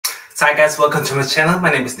Hi guys, welcome to my channel. My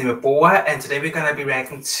name is Boa, and today we're gonna be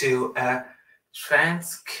reacting to a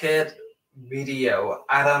trans kid video.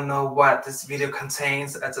 I don't know what this video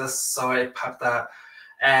contains. I just saw it popped up,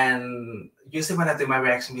 and usually when I do my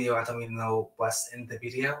reaction video, I don't even know what's in the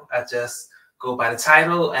video. I just go by the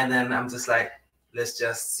title, and then I'm just like, let's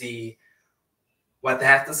just see what they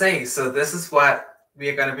have to say. So this is what we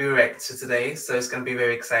are gonna be reacting to today. So it's gonna be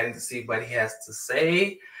very exciting to see what he has to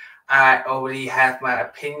say. I already have my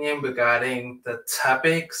opinion regarding the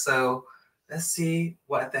topic, so let's see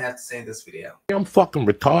what they have to say in this video. I'm fucking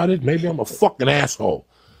retarded. Maybe I'm a fucking asshole.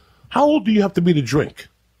 How old do you have to be to drink?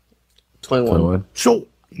 21. So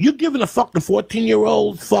you're giving a fucking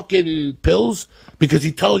 14-year-old fucking pills because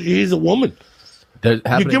he tells you he's a woman? You're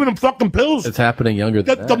giving him fucking pills? It's happening younger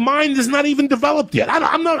than that. The mind is not even developed yet.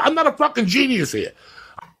 I'm not a fucking genius here.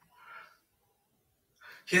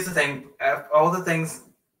 Here's the thing. All the things,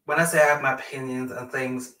 when I say I have my opinions and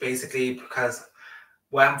things, basically because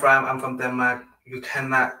where I'm from Denmark, you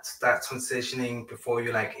cannot start transitioning before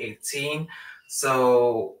you're like 18.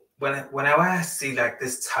 So whenever I see like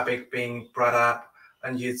this topic being brought up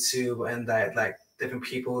on YouTube and that like different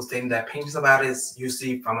people saying their opinions about it, is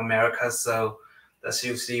usually from America. So that's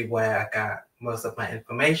usually where I got most of my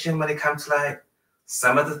information when it comes to like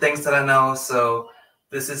some of the things that I know. So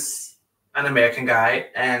this is an American guy,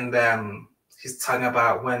 and he's talking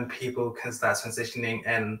about when people can start transitioning,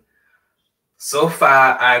 and so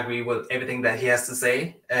far I agree with everything that he has to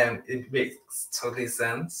say. It makes totally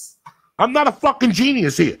sense. I'm not a fucking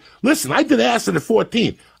genius here. Listen, I did acid at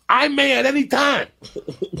 14. I may at any time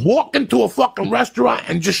walk into a fucking restaurant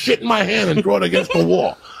and just shit in my hand and throw it against the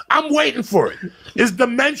wall. I'm waiting for it. Is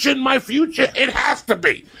dementia my future? It has to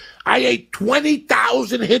be. I ate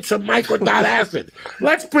 20,000 hits of microdot acid.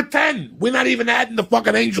 Let's pretend we're not even adding the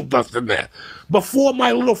fucking angel dust in there. Before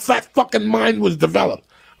my little fat fucking mind was developed.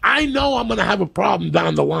 I know I'm going to have a problem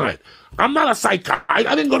down the line. I'm not a psychiatrist. I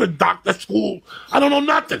didn't go to doctor school. I don't know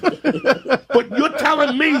nothing. But you're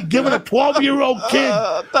telling me giving a 12-year-old kid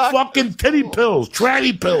fucking titty pills,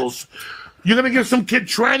 tranny pills. You're going to give some kid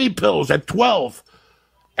tranny pills at 12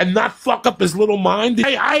 and not fuck up his little mind?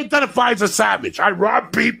 Hey, I identify as a savage. I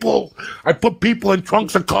rob people. I put people in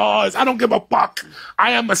trunks of cars. I don't give a fuck.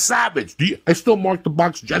 I am a savage. I still mark the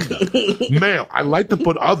box gender. Male. I like to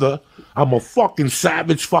put other. I'm a fucking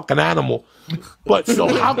savage fucking animal. But so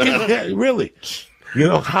how can really? You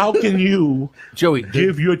know, how can you, Joey,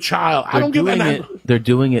 give your child? I don't give a They're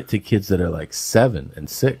doing it to kids that are like 7 and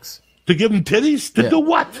 6. To give them titties? To do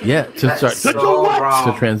what? Yeah, to start so to do what?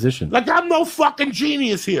 wrong. To transition. Like, I'm no fucking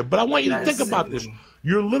genius here, but I want you to think about this.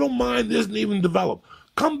 Your little mind isn't even developed.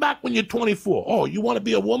 Come back when you're 24. Oh, you want to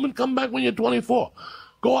be a woman? Come back when you're 24.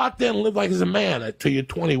 Go out there and live like as a man until you're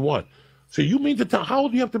 21. So you mean to tell, how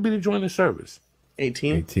old do you have to be to join the service?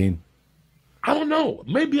 18. 18. I don't know.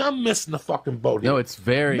 Maybe I'm missing the fucking boat here. No, it's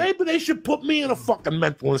very... Maybe they should put me in a fucking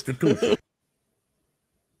mental institution.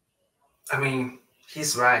 I mean,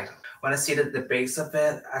 he's right. When I see the base of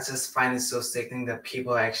it, I just find it so sickening that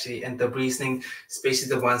people actually, and the reasoning, especially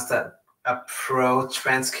the ones that are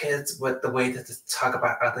pro-trans kids, with the way that they talk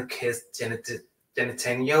about other kids' genitals,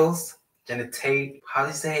 how do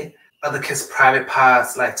you say it? Other kids' private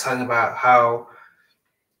parts, like talking about how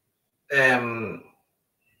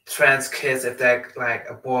trans kids, if they're like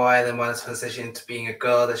a boy, they want to transition into being a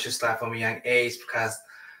girl, they should start from a young age because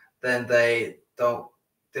then they don't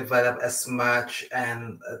develop as much,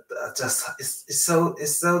 and just it's so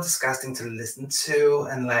disgusting to listen to,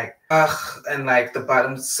 and like and like the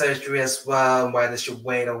bottom surgery as well, and why they should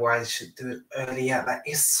wait or why they should do it earlier. Like,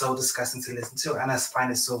 it's so disgusting to listen to, and I find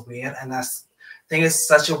it so weird. And I think it's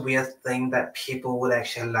such a weird thing that people would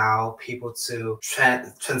actually allow people to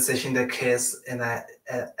transition their kids in at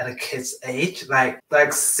a kid's age, like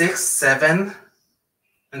 6, 7,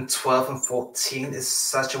 and 12 and 14 is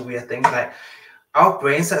such a weird thing. Like, our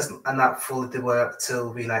brains are not fully developed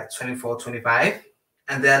till we like 24, 25,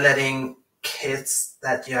 and they're letting kids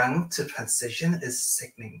that young to transition is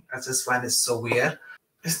sickening. I just find it so weird.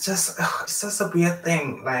 It's just a weird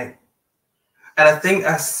thing. Like, and I think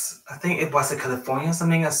it was in California or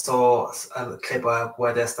something. I saw a clip of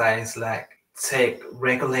where they're starting to like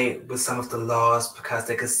regulate with some of the laws because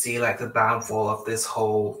they could see like the downfall of this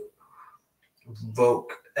whole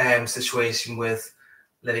woke situation with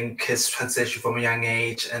letting kids transition from a young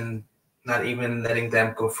age and not even letting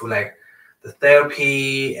them go through like the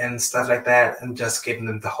therapy and stuff like that, and just giving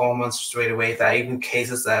them the hormones straight away. There are even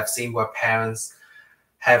cases that I've seen where parents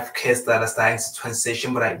have kids that are starting to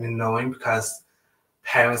transition without even knowing, because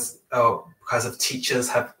because of teachers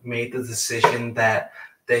have made the decision that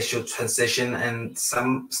they should transition. And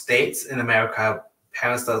some states in America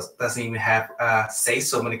parents doesn't even have say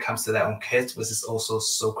so when it comes to their own kids, which is also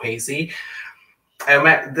so crazy. I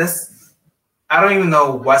don't even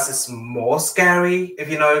know what is more scary if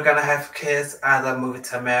you know you're gonna have kids, either moving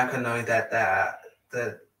to America knowing that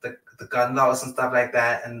the gun laws and stuff like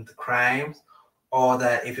that and the crimes, or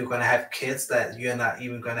that if you're gonna have kids that you're not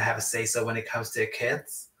even gonna have a say so when it comes to your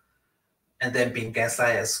kids, and then being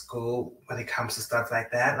gaslighted at school when it comes to stuff like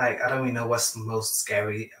that. Like I don't even know what's most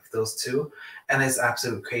scary of those two, and it's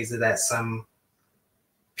absolutely crazy that some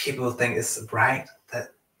people think it's right that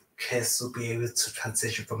kids will be able to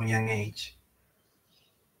transition from a young age.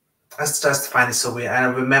 I just find it so weird. And I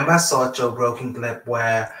remember I saw a Joe Rogan clip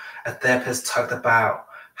where a therapist talked about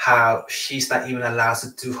how she's not even allowed to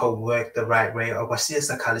do her work the right way, or was she a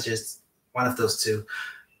psychologist? One of those two.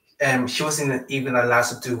 She wasn't even allowed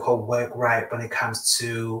to do her work right when it comes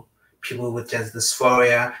to people with gender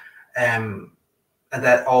dysphoria, and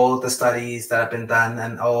that all the studies that have been done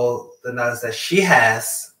and all the knowledge that she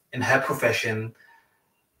has in her profession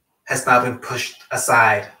has now been pushed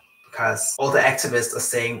aside because all the activists are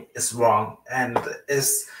saying it's wrong. And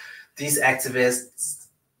these activists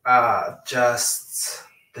are just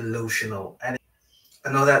delusional. And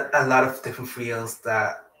I know that a lot of different fields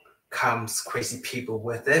that comes crazy people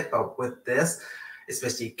with it, but with this,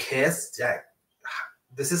 especially kids,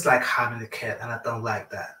 this is like harming a kid, and I don't like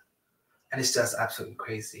that. And it's just absolutely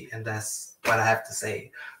crazy, and that's what I have to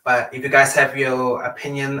say. But if you guys have your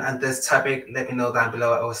opinion on this topic, let me know down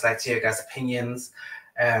below. I always like to hear your guys' opinions.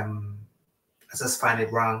 I just find it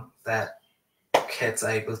wrong that kids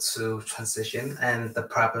are able to transition, and the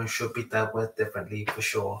problem should be dealt with differently for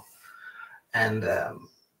sure. And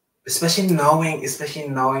especially knowing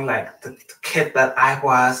like the kid that I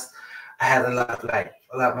was, I had a lot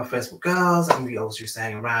of my friends were girls, and we always used to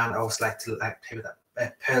hang around. I always like to play with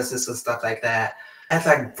purses and stuff like that. I had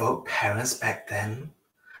like both parents back then.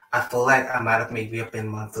 I feel like I might have maybe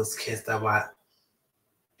been one of those kids that were,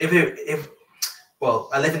 well,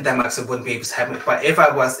 I live in Denmark, so it wouldn't be able to happen. But if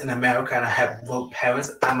I was in America and I had both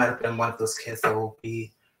parents, I might have been one of those kids that will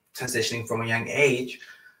be transitioning from a young age.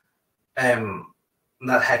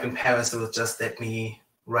 Not having parents who would just let me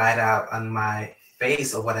ride out on my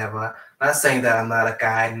face or whatever. Not saying that I'm not a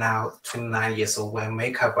guy now, 29 years old, wearing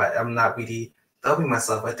makeup, but I'm not really helping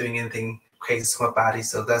myself by doing anything crazy to my body.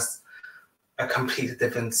 So that's a completely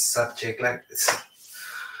different subject. Like,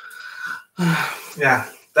 yeah,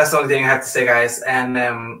 that's the only thing I have to say, guys.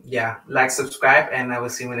 And yeah, like, subscribe, and I will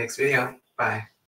see you in the next video. Bye.